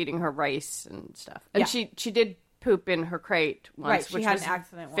 feeding her rice and stuff. And she did poop in her crate once, she which had was an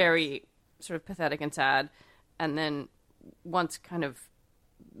accident very sort of pathetic and sad. And then once kind of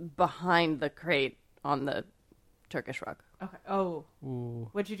behind the crate on the Turkish rug. Okay. Oh. Ooh.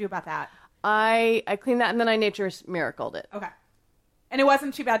 What'd you do about that? I cleaned that, and then I nature's miracled it. Okay. And it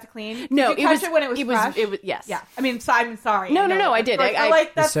wasn't too bad to clean? No, Did you catch it when it was fresh? It was, yes. Yeah. I mean, so I'm sorry. No, I did.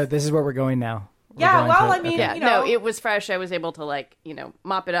 So this is where we're going now. Yeah, well, I mean, yeah, no, it was fresh. I was able to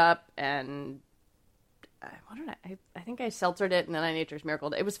mop it up, and I think I seltzered it, and then I nature's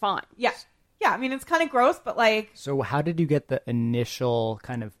miracled it. It was fine. Yeah. I mean, it's kind of gross, but like So how did you get the initial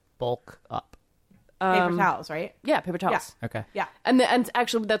kind of bulk up? paper towels, right? Yeah, paper towels. Okay. Yeah. And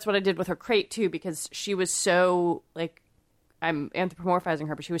actually, that's what I did with her crate too, because she was so like, I'm anthropomorphizing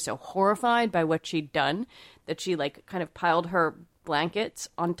her, but she was so horrified by what she'd done that she like kind of piled her blankets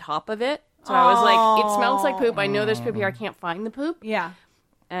on top of it. So I was like, it smells like poop. I know there's poop here. I can't find the poop. Yeah.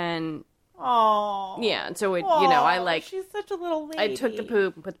 And Oh. yeah, and so it, you know, I like, she's such a little lady. I took the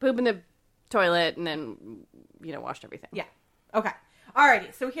poop and put the poop in the toilet and then, you know, washed everything. Yeah. Okay.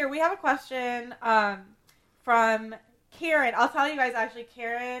 Alrighty. So here we have a question from Karen. I'll tell you guys, actually,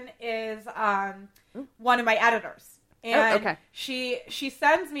 Karen is one of my editors. And okay. she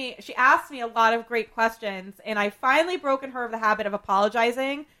asks me a lot of great questions, and I finally broken her of the habit of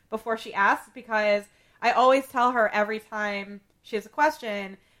apologizing before she asks, because I always tell her every time she has a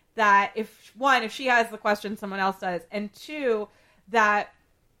question that if she has the question, someone else does, and two, that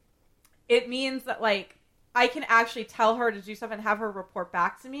it means that like I can actually tell her to do stuff and have her report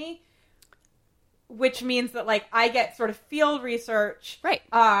back to me, which means that like I get sort of field research, Right.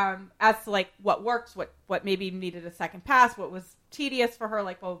 As to like what works, what maybe needed a second pass, what was tedious for her,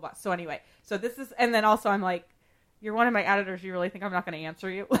 like blah blah blah. So anyway, so this is, and then also I'm like, you're one of my editors. You really think I'm not going to answer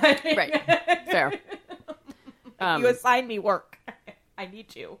you? Right. Fair. You assigned me work. I need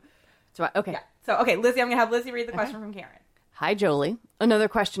to. So, okay. Yeah. So, okay, Lizzie, I'm going to have Lizzie read the question from Karen. Hi, Jolie. Another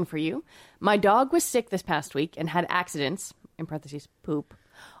question for you. My dog was sick this past week and had accidents, in parentheses, poop,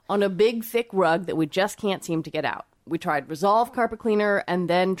 on a big, thick rug that we just can't seem to get out. We tried Resolve Carpet Cleaner and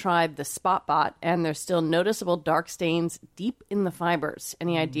then tried the Spot Bot, and there's still noticeable dark stains deep in the fibers.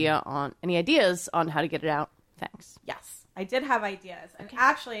 Any ideas on how to get it out? Thanks. Yes, I did have ideas. And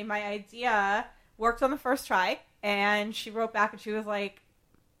actually, my idea worked on the first try, and she wrote back and she was like,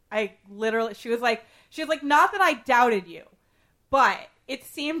 she was like, not that I doubted you, but it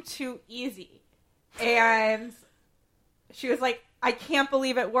seemed too easy. And she was like, I can't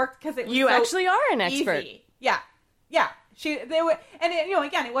believe it worked because it was You so actually are an expert. easy. Yeah.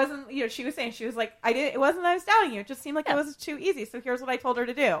 Again, it wasn't, she was saying, she was like, it wasn't that I was doubting you. It just seemed like it was too easy. So here's what I told her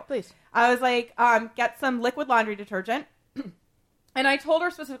to do. Please. I was like, get some liquid laundry detergent. And I told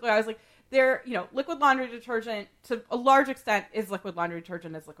her specifically, I was like, liquid laundry detergent to a large extent is liquid laundry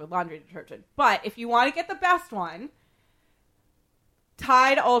detergent is liquid laundry detergent. But if you want to get the best one,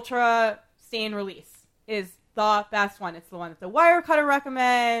 Tide Ultra Stain Release is the best one. It's the one that the Wirecutter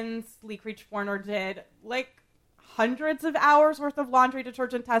recommends. Lee Creech Warner did like hundreds of hours worth of laundry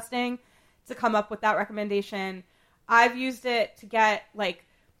detergent testing to come up with that recommendation. I've used it to get like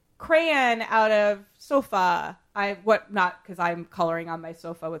crayon out of sofa. Not because I'm coloring on my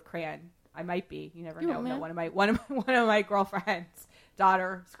sofa with crayon. I might be. You never know. No, one of my girlfriend's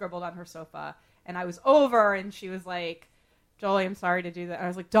daughter scribbled on her sofa, and I was over, and she was like, "Jolie, I'm sorry to do that." And I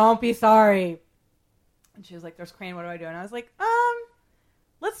was like, "Don't be sorry." And she was like, "There's crayon. What do I do?" And I was like,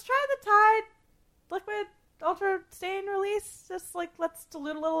 let's try the Tide Liquid Ultra Stain Release. Just like let's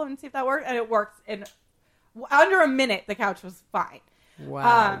dilute a little and see if that works." And it works in under a minute. The couch was fine.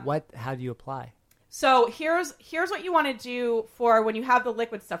 Wow. How do you apply? So here's what you want to do for when you have the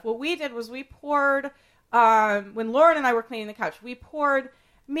liquid stuff. What we did was we poured, when Lauren and I were cleaning the couch, we poured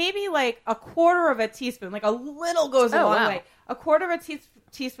maybe like a quarter of a teaspoon, like a little goes a long way, a quarter of a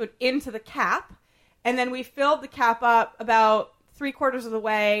teaspoon into the cap. And then we filled the cap up about 3/4 of the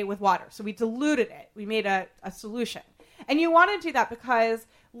way with water. So we diluted it. We made a solution. And you want to do that because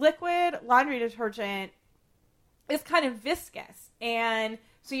liquid laundry detergent is kind of viscous. And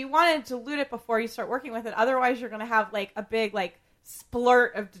so you want to dilute it before you start working with it. Otherwise, you're going to have like a big like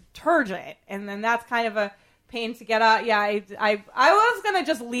splurt of detergent. And then that's kind of a pain to get out. Yeah, I was going to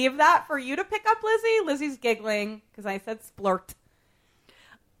just leave that for you to pick up, Lizzie. Lizzie's giggling because I said splurt.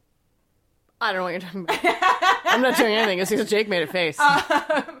 I don't know what you're talking about. I'm not doing anything. It's because Jake made a face.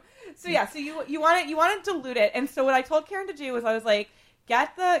 So you want to dilute it. And so what I told Karen to do was I was like,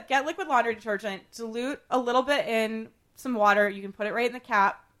 get liquid laundry detergent, dilute a little bit in some water. You can put it right in the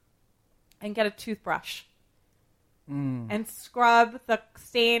cap, and get a toothbrush and scrub the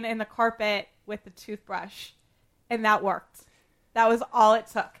stain in the carpet with the toothbrush, and that worked. That was all it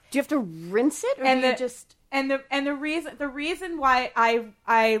took. Do you have to rinse it, or and do you just? And the reason why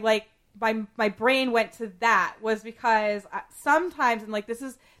I like my brain went to that was because sometimes, and like this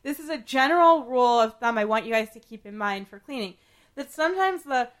is a general rule of thumb I want you guys to keep in mind for cleaning, that sometimes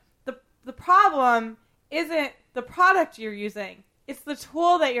the problem isn't the product you're using, it's the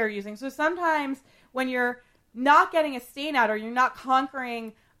tool that you're using. So sometimes when you're not getting a stain out or you're not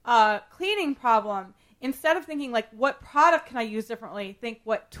conquering a cleaning problem, instead of thinking like, what product can I use differently, think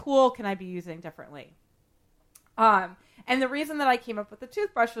what tool can I be using differently. And the reason that I came up with the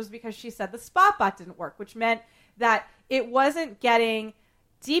toothbrush was because she said the spot bot didn't work, which meant that it wasn't getting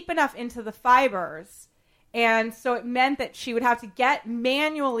deep enough into the fibers. And so it meant that she would have to get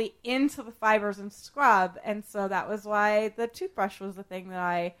manually into the fibers and scrub. And so that was why the toothbrush was the thing that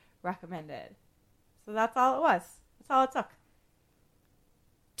I recommended. So that's all it was. That's all it took.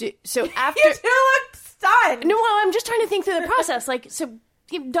 So after You two look stunned. No, well, I'm just trying to think through the process. Like, so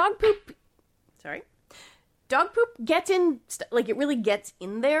dog poop. Sorry, dog poop gets in. It really gets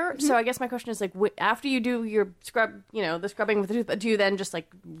in there. So I guess my question is, like, after you do your scrub, the scrubbing with the tooth, do you then just like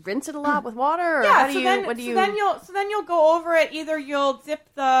rinse it a lot with water? Or Yeah. So then you'll go over it. Either you'll dip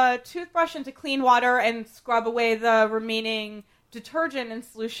the toothbrush into clean water and scrub away the remaining detergent in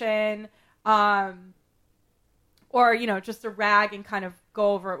solution, or just a rag and kind of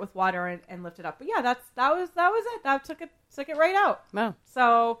go over it with water and lift it up. But yeah, that was it. That took it right out. Wow.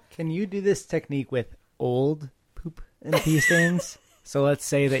 So can you do this technique with old poop and pee stains? So let's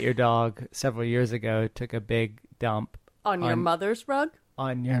say that your dog several years ago took a big dump on your mother's rug.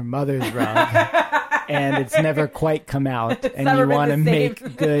 On your mother's rug, and it's never quite come out, and never you been want to the same.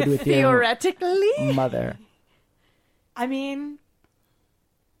 make good with your Theoretically, mother. I mean,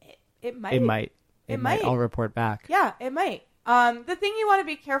 it might. It might. I'll report back. Yeah, it might. The thing you want to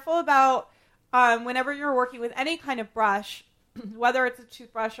be careful about whenever you're working with any kind of brush, whether it's a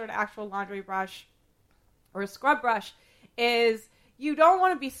toothbrush or an actual laundry brush or a scrub brush, is you don't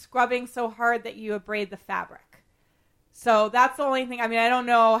want to be scrubbing so hard that you abrade the fabric. So that's the only thing. I mean, I don't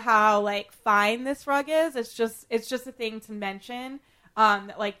know how fine this rug is. It's just a thing to mention.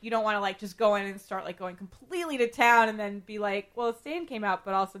 That you don't want to just go in and start going completely to town and then be like, well, the stain came out,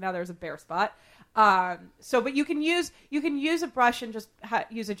 but also now there's a bare spot. But you can use a brush and just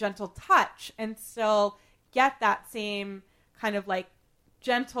use a gentle touch and still get that same kind of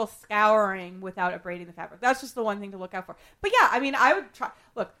gentle scouring without abrading the fabric. That's just the one thing to look out for. But yeah, I mean, I would try.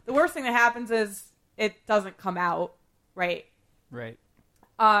 Look, the worst thing that happens is it doesn't come out, right? Right.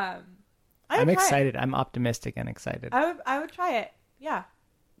 I'm excited. I'm optimistic and excited. I would try it. Yeah.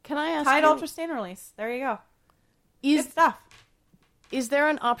 Can I ask Tide you? Ultra Stain Release. There you go. Good stuff. Is there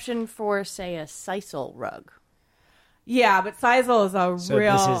an option for, say, a sisal rug? Yeah, but sisal is a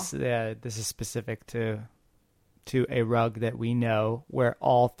real. This is specific to a rug that we know where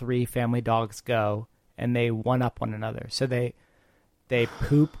all three family dogs go and they one up one another. So they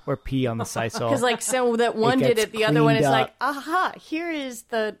poop or pee on the sisal. Because so that one did it, the other one is up. aha, here is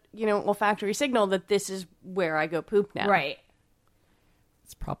the olfactory signal that this is where I go poop now. Right.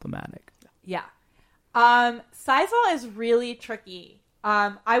 It's problematic. Yeah. Sisal is really tricky.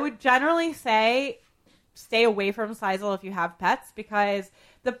 I would generally say stay away from sisal if you have pets, because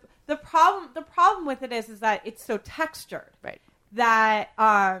the problem with it is that it's so textured. Right. That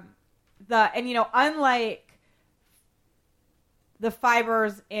unlike the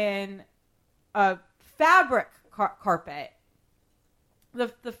fibers in a fabric carpet,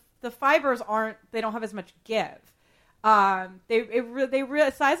 the fibers they don't have as much give. Sisals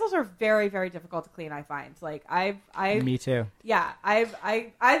are very, very difficult to clean, I find. Me too. Yeah, I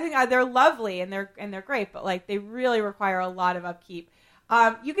think they're lovely and they're great, but they really require a lot of upkeep.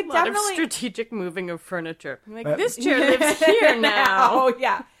 You can definitely of strategic moving of furniture. This chair lives here now. Oh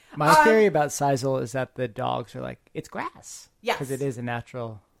yeah. My theory about sisal is that the dogs are it's grass. Yes, because it is a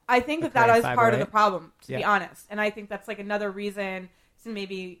natural. I think that is fiber, part of right? the problem, to be honest, and I think that's another reason to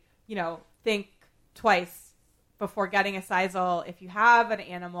maybe think twice before getting a sisal if you have an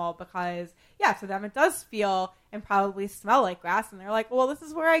animal, because to them it does feel and probably smell like grass, and they're like, well, this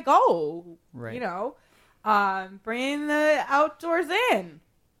is where I go, right? Bringing the outdoors in.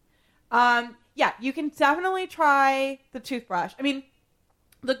 You can definitely try the toothbrush. I mean,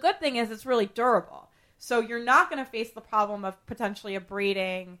 the good thing is it's really durable, so you're not going to face the problem of potentially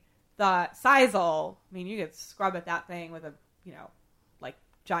abrading the sisal. I mean, you could scrub at that thing with a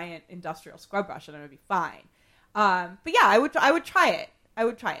giant industrial scrub brush and it would be fine. But yeah, I would try it.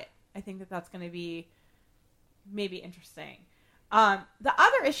 I think that's going to be maybe interesting. The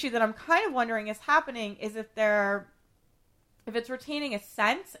other issue that I'm kind of wondering is happening is if it's retaining a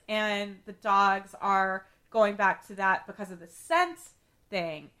scent and the dogs are going back to that because of the scent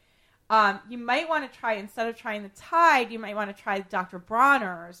thing. You might want to try, instead of trying the Tide, you might want to try Dr.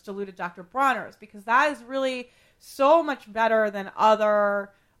 Bronner's, diluted Dr. Bronner's, because that is really so much better than other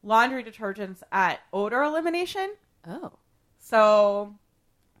laundry detergents at odor elimination. Oh. So,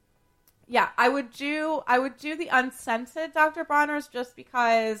 yeah, I would do the unscented Dr. Bronner's, just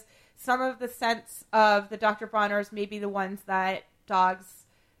because some of the scents of the Dr. Bronner's may be the ones that dogs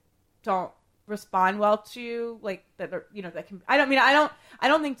don't respond well to, like that are, that can. I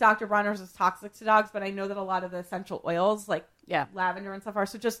don't think Dr. Bronner's is toxic to dogs, but I know that a lot of the essential oils like lavender and stuff are.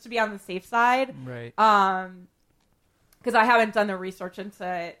 So just to be on the safe side, right? Because I haven't done the research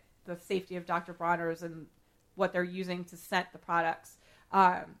into the safety of Dr. Bronner's and what they're using to scent the products.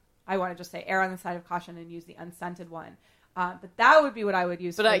 I want to just say err on the side of caution and use the unscented one. But that would be what I would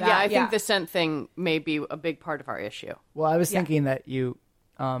use. But I think the scent thing may be a big part of our issue. Well, I was thinking that you,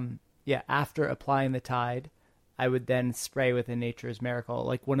 after applying the Tide, I would then spray with a Nature's Miracle,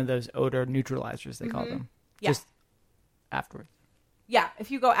 like one of those odor neutralizers they call them. Yeah. Just afterwards. Yeah,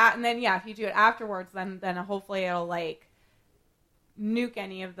 if you go out and then if you do it afterwards, then hopefully it'll like nuke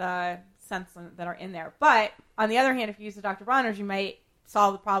any of the scents that are in there. But on the other hand, if you use the Dr. Bronner's, you might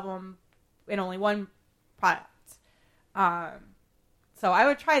solve the problem in only one product. So I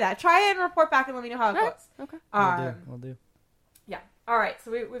would try that. Try it and report back and let me know how it goes. Okay. We'll do. Yeah. All right.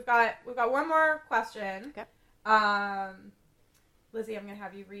 So we've got one more question. Okay. Lizzie, I'm going to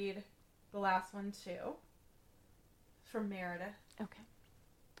have you read the last one too. It's from Meredith. Okay.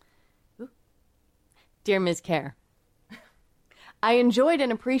 Ooh. Dear Ms. Care, I enjoyed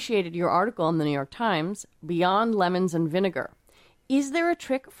and appreciated your article in the New York Times, Beyond Lemons and Vinegar. Is there a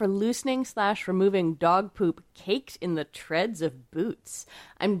trick for loosening/removing dog poop caked in the treads of boots?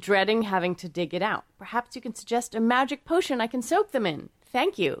 I'm dreading having to dig it out. Perhaps you can suggest a magic potion I can soak them in.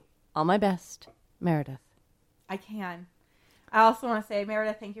 Thank you. All my best. Meredith. I can. I also want to say,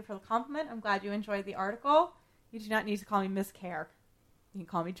 Meredith, thank you for the compliment. I'm glad you enjoyed the article. You do not need to call me Miss Care. You can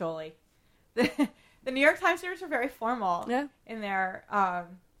call me Jolie. The New York Times readers are very formal in their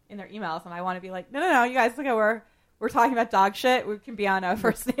emails, and I want to be like, no, you guys, look at we're talking about dog shit. We can be on a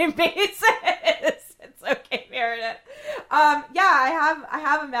first name basis. It's okay, Meredith. I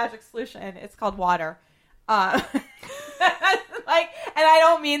have a magic solution. It's called water. And I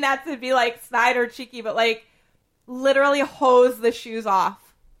don't mean that to be like snide or cheeky, but like literally hose the shoes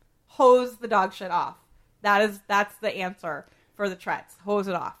off, hose the dog shit off. That's the answer for the treads. Hose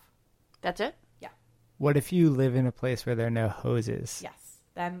it off. That's it? Yeah. What if you live in a place where there are no hoses? Yes.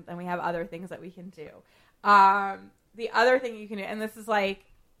 Then we have other things that we can do. The other thing you can do, and this is like,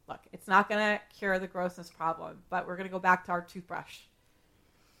 look, it's not going to cure the grossness problem, but we're going to go back to our toothbrush.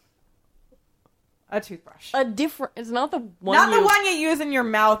 A toothbrush. It's not the one the one you use in your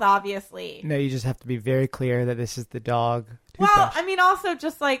mouth, obviously. No, you just have to be very clear that this is the dog toothbrush. Well, I mean, also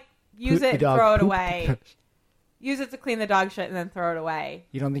just like use it and throw it away. Use it to clean the dog shit and then throw it away.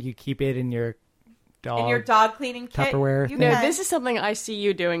 You don't think you keep it in your dog cleaning kit? Tupperware you thing? No, this is something I see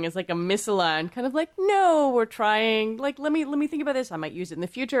you doing is like a misaligned kind of like, no, we're trying, like, let me think about this. I might use it in the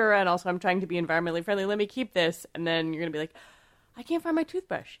future, and also I'm trying to be environmentally friendly. Let me keep this. And then you're going to be like, I can't find my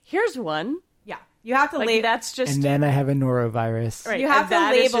toothbrush. Here's one. Yeah. You have to like, label. That's just... And then I have a norovirus. Right. You have to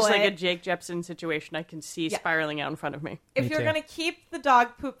that label is just it. like a Jake Jepsen situation I can see spiraling out in front of me. If you're going to keep the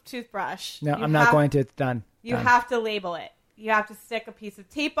dog poop toothbrush... No, I'm not going to. It's done. You Done. have to label it. You have to stick a piece of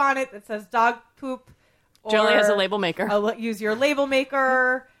tape on it that says dog poop. Jolie has a label maker. Use your label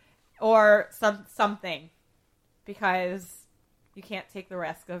maker or something, because you can't take the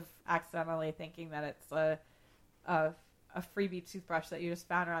risk of accidentally thinking that it's a freebie toothbrush that you just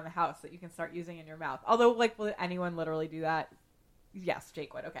found around the house that you can start using in your mouth. Although, like, will anyone literally do that? Yes,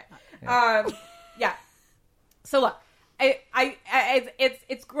 Jake would. Okay. Yeah. So look,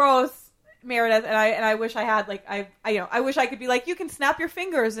 it's gross, Meredith, and I wish I had I wish I could be like, you can snap your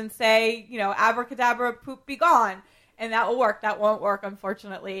fingers and say, abracadabra, poop be gone, and that will work. That won't work,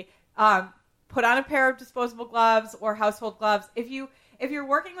 unfortunately. Put on a pair of disposable gloves or household gloves. If you're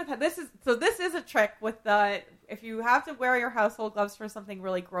working with this is a trick with if you have to wear your household gloves for something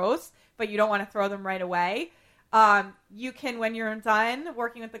really gross, but you don't want to throw them right away. You can, when you're done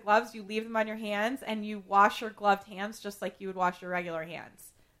working with the gloves, you leave them on your hands and you wash your gloved hands just like you would wash your regular hands.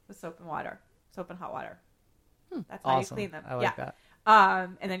 With soap and hot water. That's how awesome. You clean them. I like that.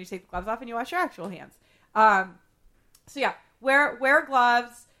 And then you take the gloves off and you wash your actual hands. Wear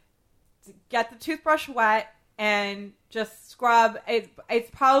gloves, get the toothbrush wet, and just scrub. It's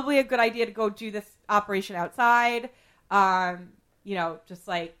probably a good idea to go do this operation outside. Just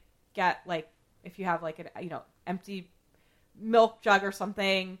like get like, if you have like an empty milk jug or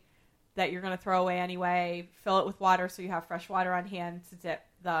something that you're going to throw away anyway, fill it with water so you have fresh water on hand to dip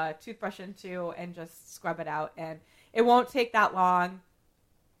the toothbrush into and just scrub it out. And it won't take that long.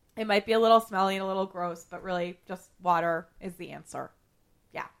 It might be a little smelly and a little gross, but really just water is the answer.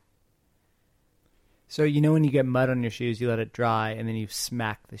 Yeah. So when you get mud on your shoes, you let it dry and then you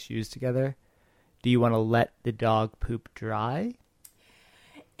smack the shoes together. Do you want to let the dog poop dry?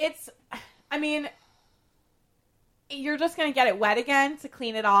 You're just going to get it wet again to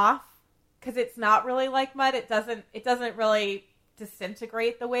clean it off. because it's not really like mud. It doesn't really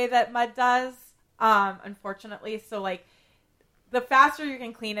disintegrate the way that mud does, unfortunately. So like the faster you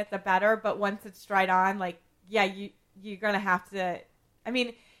can clean it, the better. But once it's dried on, like, yeah, you're going to have to, I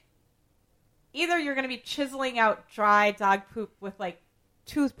mean, either you're going to be chiseling out dry dog poop with like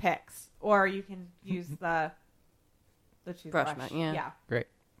toothpicks, or you can use the toothbrush. Yeah. Great.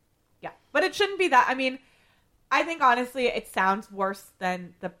 Yeah. But it shouldn't be that. I mean, I think honestly it sounds worse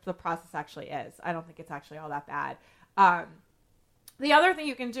than the process actually is. I don't think it's actually all that bad. The other thing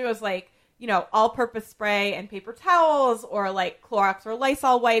you can do is like, you know, all-purpose spray and paper towels, or like Clorox or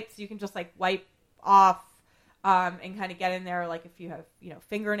Lysol wipes. You can just like wipe off and kind of get in there. Like if you have, you know,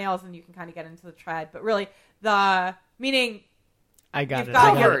 fingernails, and you can kind of get into the tread. But really, meaning I got you've it.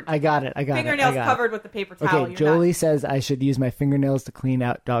 got I got it. fingernails covered with the paper towel. Okay, Jolie says I should use my fingernails to clean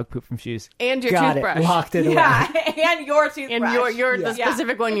out dog poop from shoes. And your got toothbrush. It. Locked it away. Yeah, and your toothbrush. And your the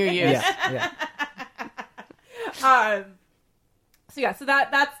specific one you use. Yeah. So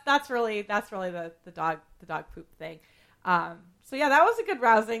that's really the dog poop thing. So yeah, that was a good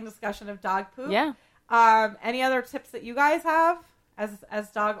rousing discussion of dog poop. Yeah. Any other tips that you guys have as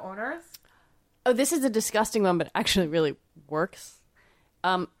dog owners? Oh, this is a disgusting one, but actually really works.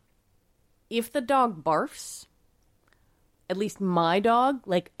 If the dog barfs, at least my dog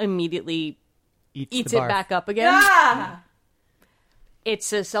like immediately eats it back up again. Yeah.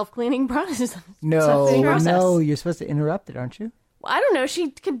 It's a self-cleaning process. No, you're supposed to interrupt it, aren't you? Well, I don't know. She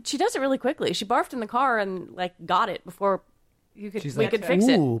does it really quickly. She barfed in the car and like got it before we could fix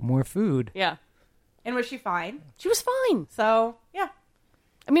it. Ooh, more food. Yeah. And was she fine? She was fine. So yeah.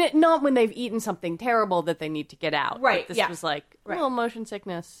 I mean, not when they've eaten something terrible that they need to get out. Right. But this was like a little motion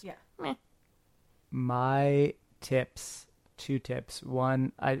sickness. Yeah. Meh. My tips, 2 tips.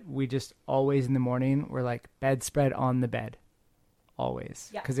 One, we just always in the morning, we're like bedspread on the bed. Always.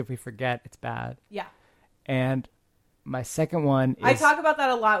 Yeah. Because if we forget, it's bad. Yeah. And my second one is... I talk about that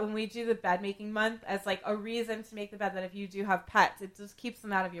a lot when we do the bed making month as like a reason to make the bed, that if you do have pets, it just keeps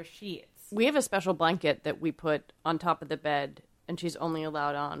them out of your sheets. We have a special blanket that we put on top of the bed, and she's only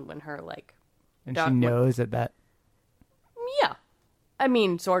allowed on when her like... And she knows that... Yeah. I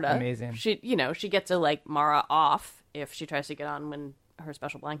mean, sort of. Amazing. She gets to like Mara off if she tries to get on when her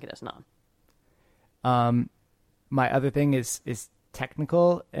special blanket isn't on. My other thing is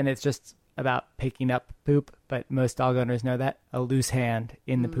technical, and it's just about picking up poop, but most dog owners know that. A loose hand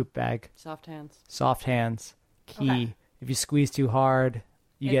in the poop bag. Soft hands. Soft hands. Key. Okay. If you squeeze too hard,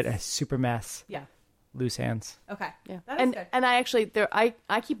 you get a super mess. Yeah. Loose hands. Okay. Yeah. That is good. And I actually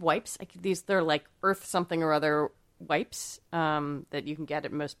I keep wipes. They're like Earth something or other wipes that you can get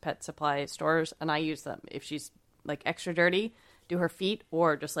at most pet supply stores, and I use them if she's like extra dirty, do her feet,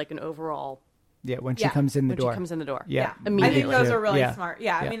 or just like an overall. Yeah, when she comes in the door. When she comes in the door. Yeah. I Immediately. think those are really Yeah. smart.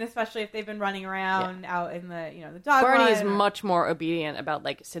 Yeah. Yeah. I mean, especially if they've been running around out in the, the dog Barney run is or- much more obedient about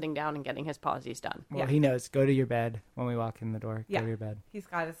like sitting down and getting his pawsies done. Well, he knows. Go to your bed when we walk in the door. Yeah. Go to your bed. He's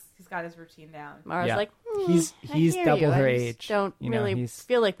got his routine down. Mara's Yeah. like, He's I hear double you. her I just age. Don't You know, really he's-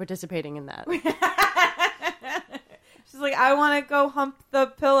 feel like participating in that. She's like, I want to go hump the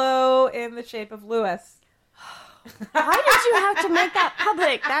pillow in the shape of Lewis. Why did you have to make that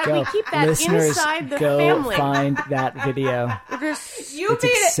public? We keep that Listeners, inside the go family. find that video. You It's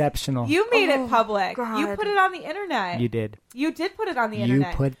made exceptional. You made it public. God. You put it on the internet. You did. You did put it on the You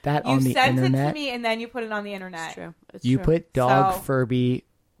internet. put that You on the sent it internet. to me, and then you put it on the internet. It's true. It's You true. put dog So- Furby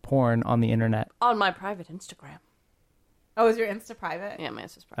porn on the internet. on my private Instagram. Oh, is your Insta private? Yeah, my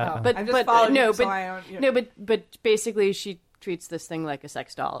Insta's private. Uh-oh. But I just followed no, you, so but I don't- no, but basically she treats this thing like a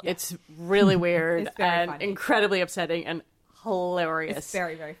sex doll. It's really weird It's very and funny. incredibly upsetting and hilarious. It's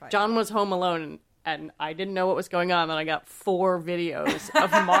very, very funny. John was home alone and I didn't know what was going on, and I got 4 videos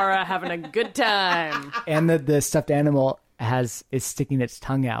of Mara having a good time. And the stuffed animal is sticking its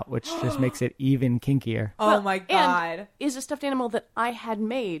tongue out, which just makes it even kinkier. Oh my god! And is a stuffed animal that I had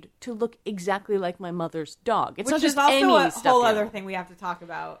made to look exactly like my mother's dog. It's Which not is just also any a stuffed whole animal. other thing we have to talk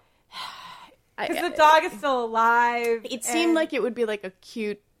about. I- Because the dog is still alive. It seemed like it would be like a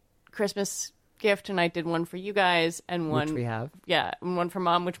cute Christmas gift, and I did one for you guys and one Which we have. Yeah, and one for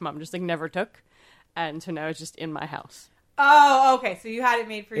Mom, which Mom just like never took, and so now it's just in my house. Oh, okay. So you had it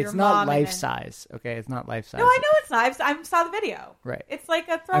made for your It's mom. not and life then- size, okay? It's not life size. No, I know it's not. I saw the video. Right. It's like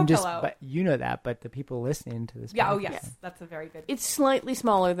a throw I'm just, pillow. but you know that, but the people listening to this. Yeah. Oh, podcast- yes. That's a very good. It's slightly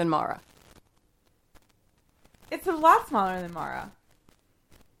smaller than Mara. It's a lot smaller than Mara.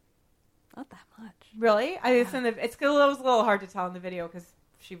 Not that much. Really? It's it was a little hard to tell in the video because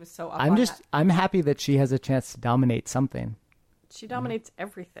she was so up on that. I'm happy that she has a chance to dominate something. She dominates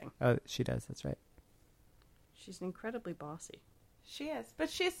everything. Oh, she does. That's right. She's incredibly bossy. She is. But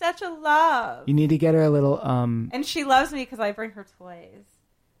she's such a love. You need to get her a little... And she loves me because I bring her toys.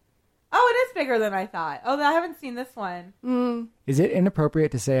 Oh, it is bigger than I thought. Oh, I haven't seen this one. Is it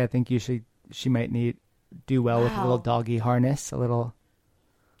inappropriate to say I think she might do well with a little doggy harness? A little...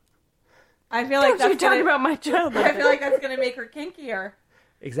 I feel like that's talking about my child. I feel like that's going to make her kinkier.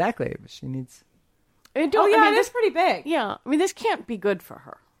 Exactly. She needs... it is pretty big. Yeah. I mean, this can't be good for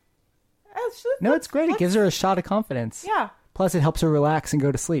her. No, it's great. It gives her a shot of confidence. Yeah. Plus, it helps her relax and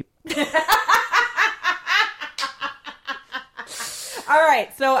go to sleep. All right.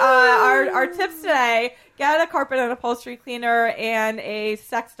 So our tips today: get a carpet and upholstery cleaner and a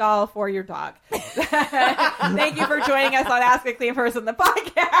sex doll for your dog. Thank you for joining us on Ask a Clean Person, the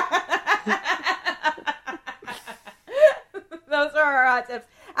podcast. Those are our tips.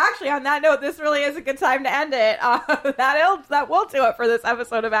 Actually, on that note, this really is a good time to end it. That will do it for this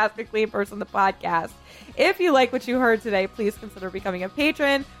episode of Ask a Clean Person, the podcast. If you like what you heard today, please consider becoming a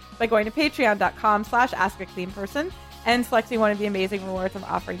patron by going to patreon.com/askacleanperson and selecting one of the amazing rewards I'm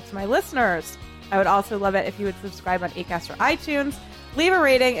offering to my listeners. I would also love it if you would subscribe on Acast or iTunes, leave a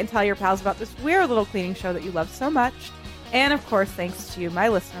rating, and tell your pals about this weird little cleaning show that you love so much. And of course, thanks to you, my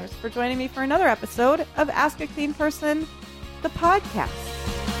listeners, for joining me for another episode of Ask a Clean Person, the podcast.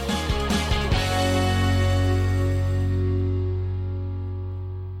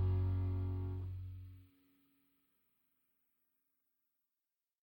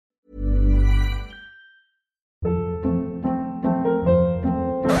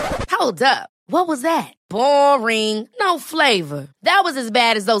 Hold up. What was that? Boring. No flavor. That was as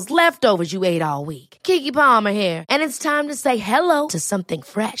bad as those leftovers you ate all week. Keke Palmer here, and it's time to say hello to something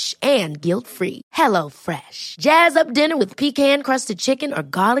fresh and guilt-free. Hello Fresh. Jazz up dinner with pecan-crusted chicken or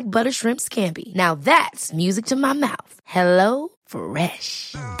garlic butter shrimp scampi. Now that's music to my mouth. Hello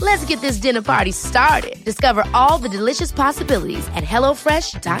Fresh. Let's get this dinner party started. Discover all the delicious possibilities at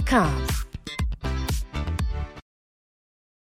HelloFresh.com.